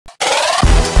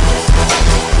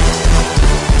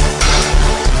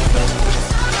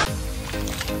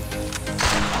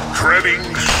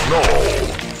Treading slow.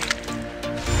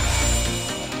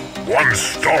 One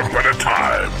stomp at a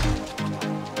time.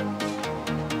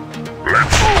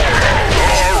 Let's go.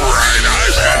 Alright,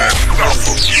 I've had enough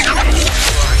of you.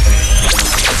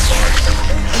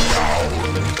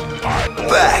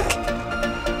 Back.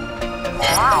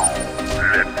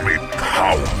 Let me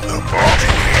pound them up.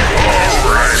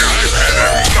 Alright, I've had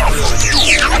enough of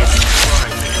you.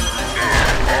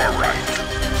 Alright.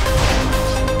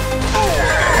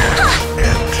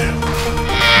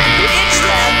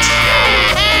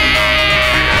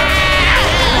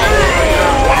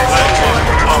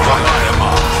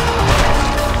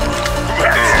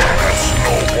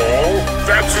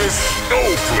 That's a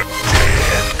snowflake.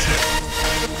 Dead.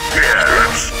 Yeah,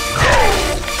 let's go.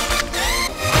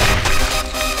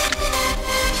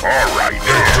 Alright.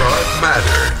 The dark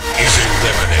matter is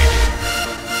eliminated.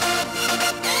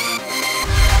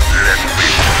 Let me.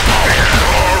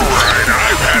 Alright,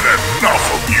 I've had enough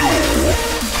of you.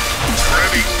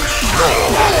 Treading slow.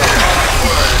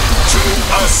 To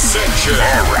ascension.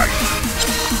 Alright.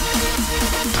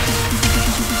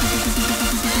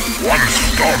 One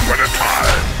stomp at a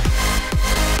time.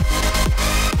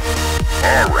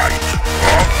 Alright.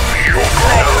 Up you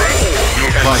go. You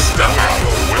can step out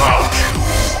without you.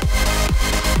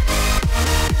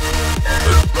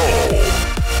 No.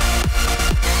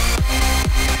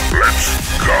 Let's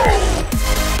go.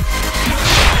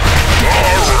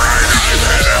 Alright, I've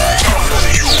had enough of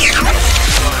you.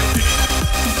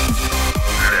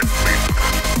 Let me.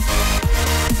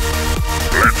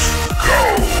 Let's go.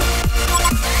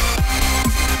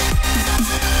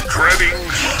 Treading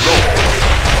slow.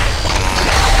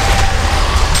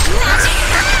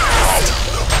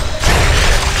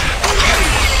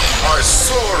 Are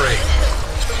soaring.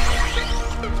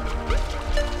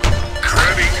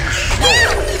 Treading slow.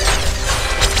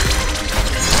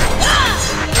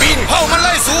 บินเผ่ามันไ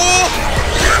ล่สู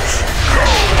Let's go.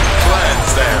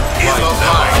 Cleanse them in the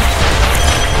light.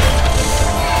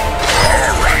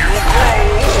 Alright, you go.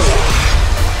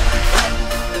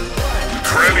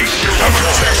 Treading slow.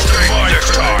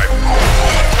 Next time.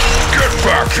 Get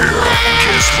back here.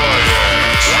 Kiss my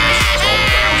ass.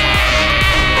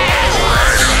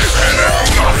 Alright, I've had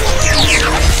enough of you.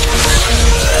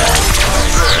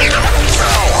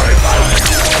 Now I love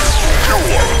you. You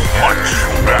are much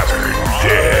better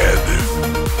dead.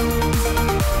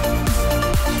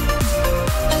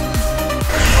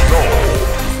 No.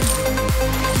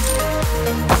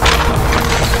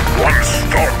 One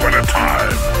stomp at a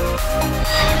time.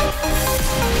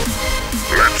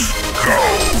 Let's go.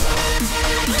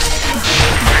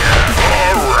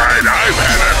 Alright, I've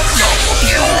had enough of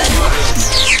you.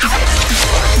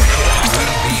 We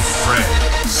be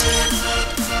friends.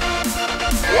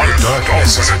 One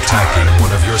Darkness stomp is at a attacking time.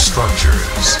 one of your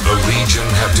structures. The Legion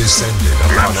have descended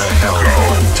upon a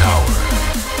HoN tower.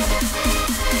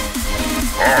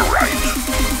 Alright.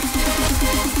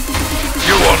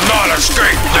 You will not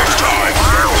escape this time.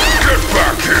 Get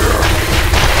back here.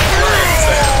 Cleanse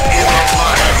them in the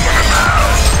light.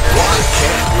 Why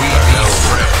can't we be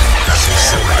friends?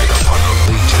 Descended upon a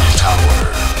Legion tower.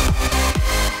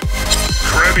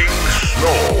 Treading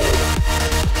slow.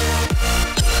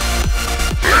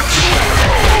 Let's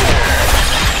go.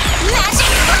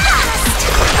 Magic blast!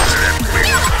 Let me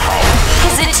pound.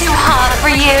 Is it too hot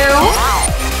for you?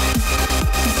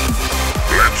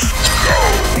 Let's go.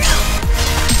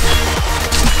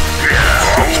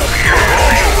 Yeah.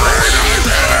 Alright, I've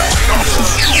had enough of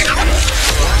you.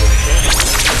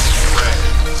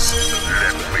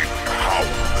 Let me pound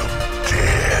them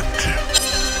dead.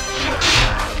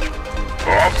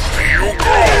 Up you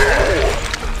go.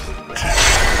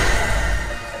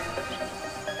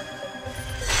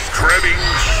 Treading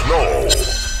slow.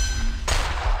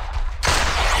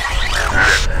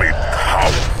 Let me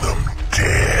pound them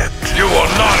dead. You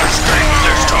will not escape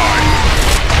this time.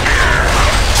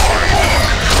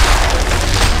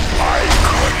 I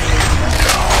cut you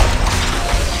down.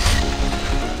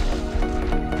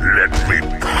 Let me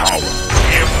pound.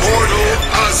 Immortal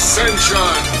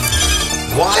Ascension!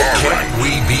 Why can't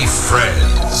we be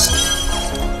friends?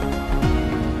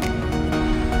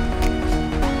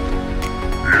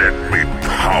 Let me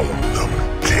pound them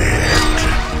dead.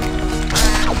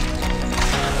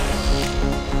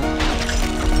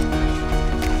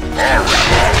 Alright,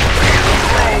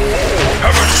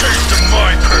 have a taste of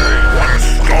my pain. One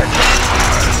stomp at a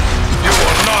time. You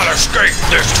will not escape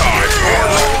this time.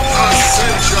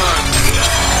 Ascension!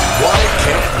 Why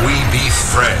can't we be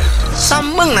friends? ซ้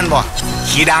ำมึงนั่นบ่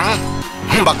ขี้ดัง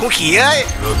บักกูขี้เอ้ย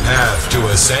The path to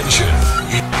ascension.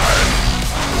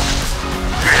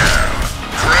 Yeah,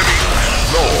 treading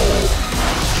slow.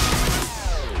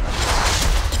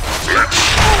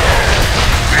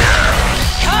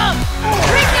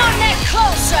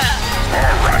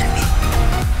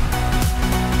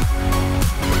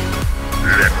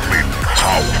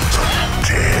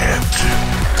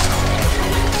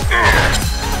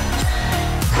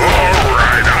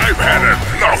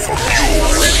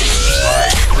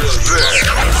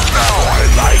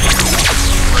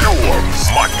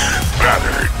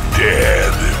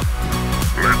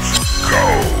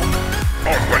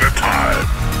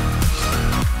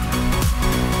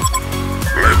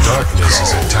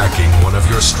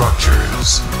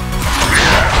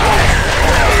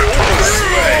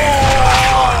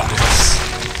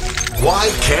 Why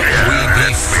can't we be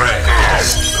friends?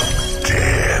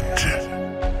 Dead.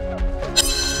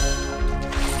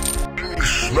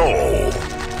 Snow.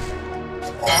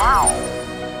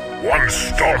 One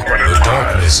stomp at a The time.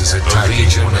 darkness is attacking. The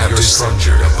Legion have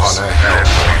descended upon a hell.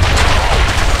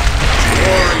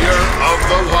 Warrior of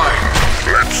the light.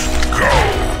 Let's go.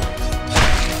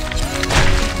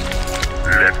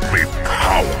 Let me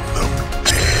pound them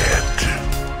dead.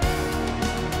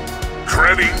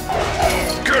 Treading.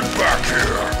 Get back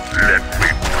here. Let me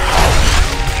pound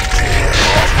them dead.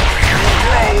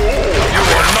 You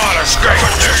will not escape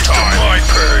this time. My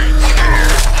pain.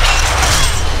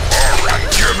 All right,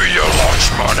 give me your lunch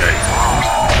money.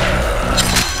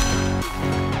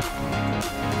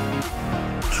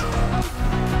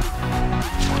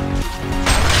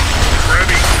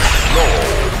 Treading slow.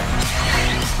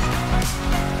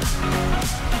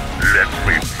 Let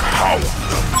me pound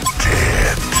them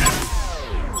dead.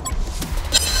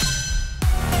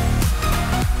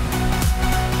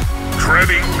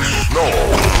 Treading slow.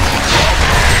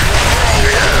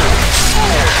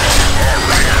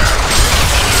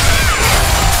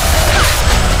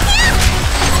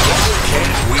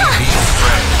 Can't we be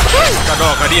friends? กระโด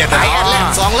ดกระเดียดไหนอันแรก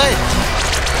สองเลย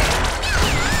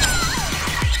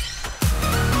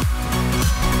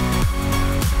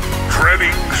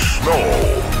Treading slow.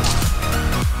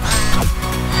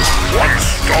 One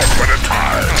stomp at a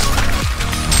time.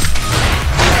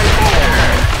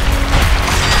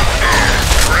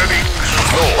 Treading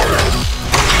slow.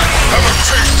 Have a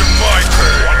taste of my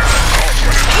pain. One stomp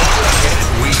at a time. Can't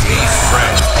we be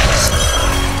friends?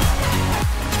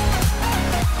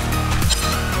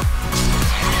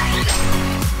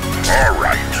 All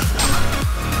right.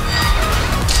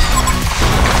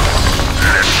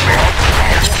 Let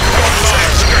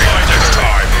me next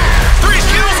time. 3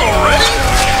 kills already?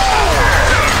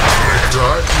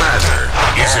 Dark matter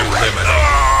is eliminated.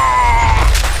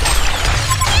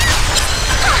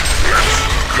 Let's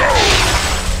go.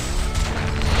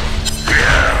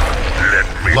 Yeah, let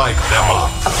me. Light them up.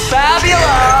 Fabulous!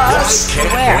 Why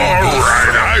can't we All be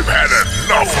right, I've had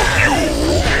enough of you.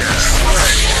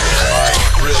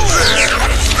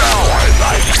 Now I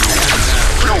like you.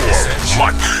 You are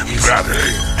much better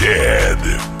dead.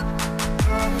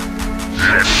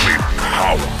 Let me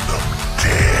pound them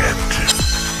dead.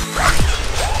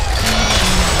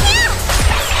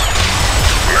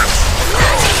 Let's go.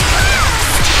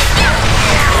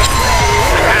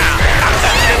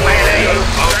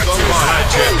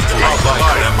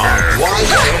 Light them up. Why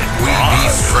can't we be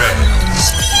friends?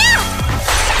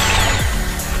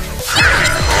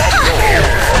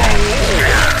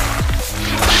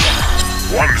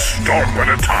 One stomp at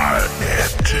a time.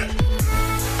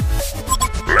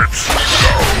 Let's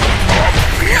go.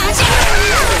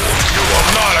 You will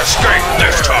not escape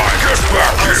this time. Get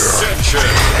back here. Ascension.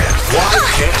 Why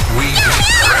can't we be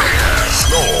friends?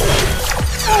 No.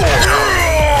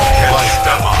 Light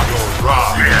them up.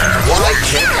 Why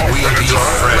can't we be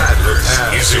friends?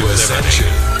 To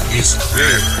ascension is clear.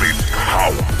 Let me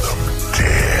pound them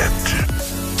dead.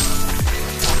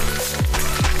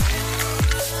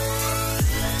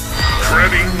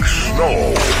 Treading snow.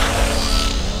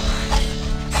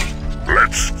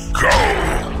 Let's go.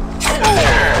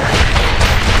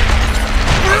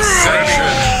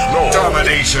 Ascension. Snow.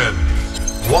 Domination.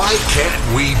 Why can't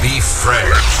we be friends?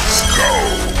 Let's go.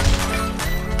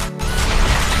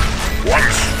 One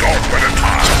stomp at a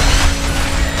time.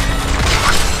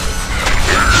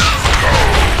 Let's go.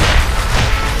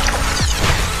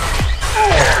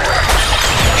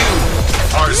 You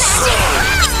are so.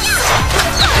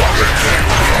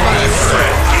 My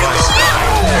friend is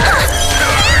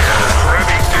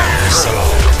Treading slow.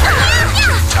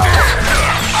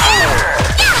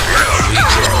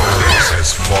 Legion has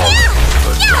fallen to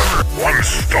the dark. One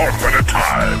stomp at a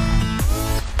time.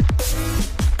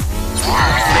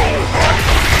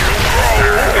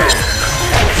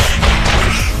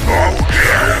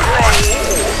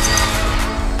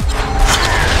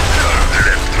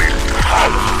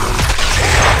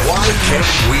 Why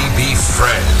can't we be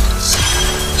friends?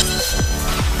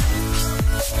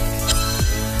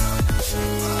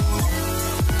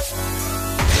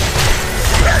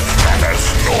 That's not a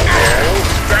snowball.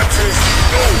 That's a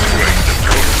snowflake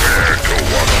compared to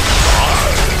one of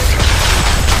mine.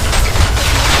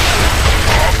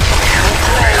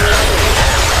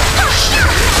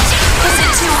 Was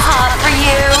it too hot for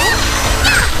you?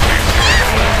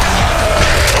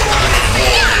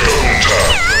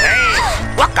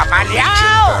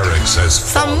 Barracks has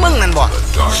ซ้ำมึงนั่นบ่ fallen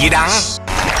to ขี้ดัง darkness.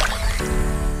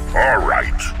 All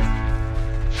right.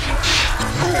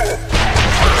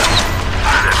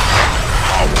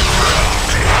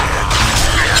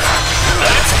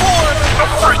 a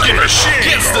freaking machine!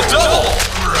 Gets the double!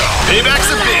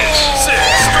 Payback's a bitch!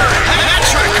 Hat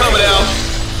trick coming out!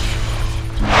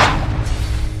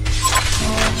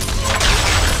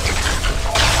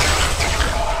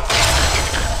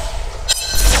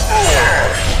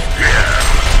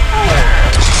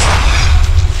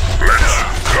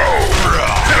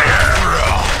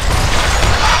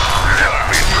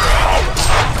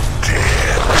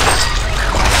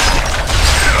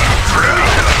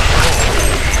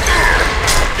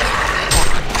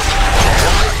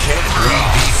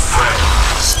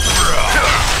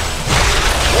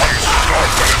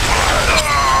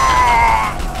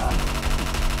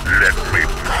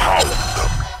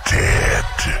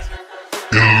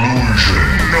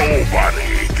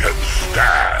 Nobody can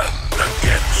stand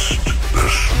against the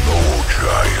snow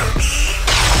giants.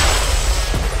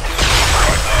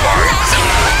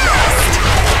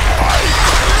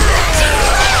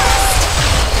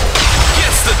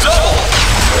 Gets the double!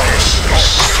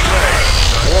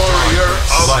 Warrior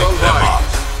of Light the them light. up.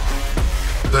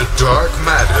 The dark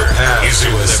matter has to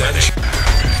ascend.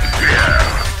 Yeah.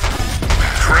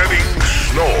 Treading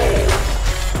snow.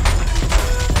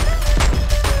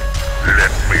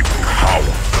 Let me pound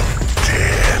them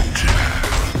dead.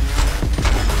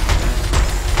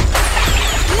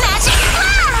 Magic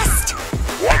blast!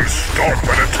 One stomp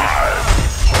at a time.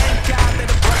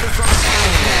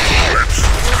 Let's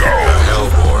go.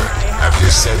 Hellborn have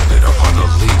descended upon the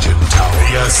Legion Tower.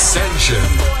 The ascension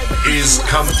is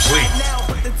complete.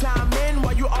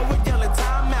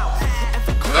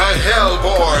 The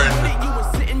Hellborn.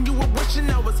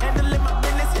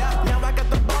 Now I got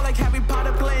the ball like Harry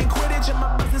Potter playing Quidditch, and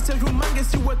my business is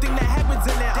humongous. You would think that happens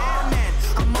in there.